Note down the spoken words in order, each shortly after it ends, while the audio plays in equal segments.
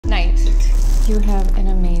You have an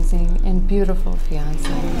amazing and beautiful fiance.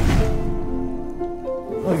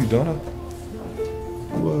 Oh, you don't?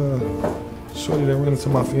 Well, shorty that ran into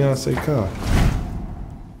my fiance car.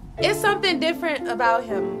 It's something different about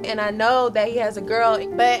him, and I know that he has a girl,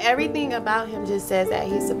 but everything about him just says that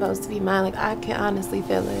he's supposed to be mine. Like, I can honestly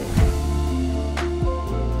feel it.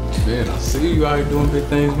 Man, I see you out here doing big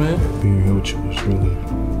things, man. Being here with you was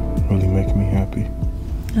really making me happy.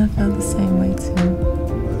 I felt the same way too.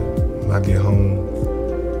 When I get home,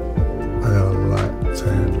 I got a lot to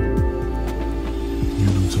handle. You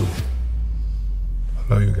do too. I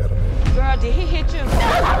know you got a man. Girl, did he hit you?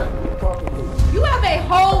 No! You have a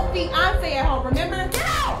whole fiance at home, remember? Get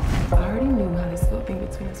out! I already knew how this little thing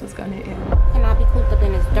between us was gonna end. Can I be cooped up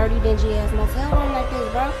in this dirty, dingy ass motel room like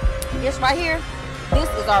this, bro? This right here, this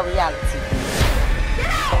is our reality. Get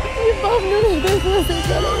out! We both knew that this wasn't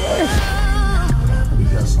gonna work. We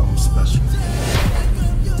got something special.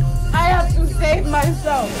 I have to save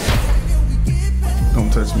myself. Don't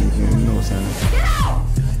touch me again, you know what's happening. Get out!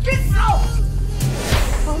 Get out!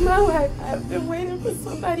 All my life, I've been waiting for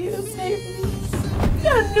somebody to save me.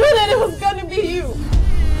 I knew that it was gonna be you.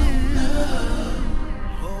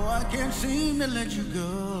 Oh, I can't seem to let you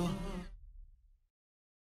go.